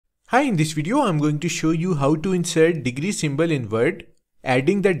Hi, in this video I'm going to show you how to insert degree symbol in Word.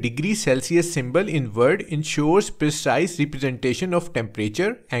 Adding the degree Celsius symbol in Word ensures precise representation of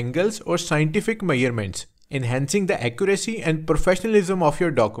temperature, angles or scientific measurements, enhancing the accuracy and professionalism of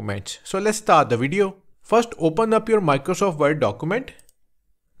your documents. So let's start the video. First, open up your Microsoft Word document.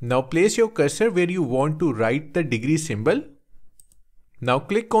 Now place your cursor where you want to write the degree symbol. Now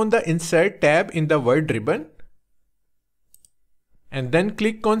click on the Insert tab in the Word ribbon. And then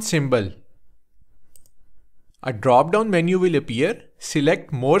click on Symbol. A drop-down menu will appear.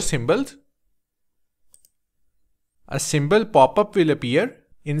 Select More Symbols. A symbol pop-up will appear.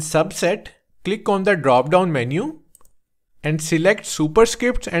 In Subset, click on the drop-down menu and select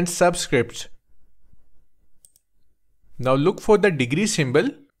Superscripts and Subscripts. Now look for the degree symbol.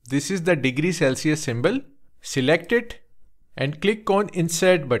 This is the degree Celsius symbol. Select it and click on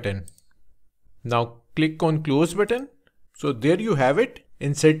Insert button. Now click on Close button. So there you have it.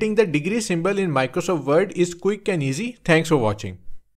 Inserting the degree symbol in Microsoft Word is quick and easy. Thanks for watching.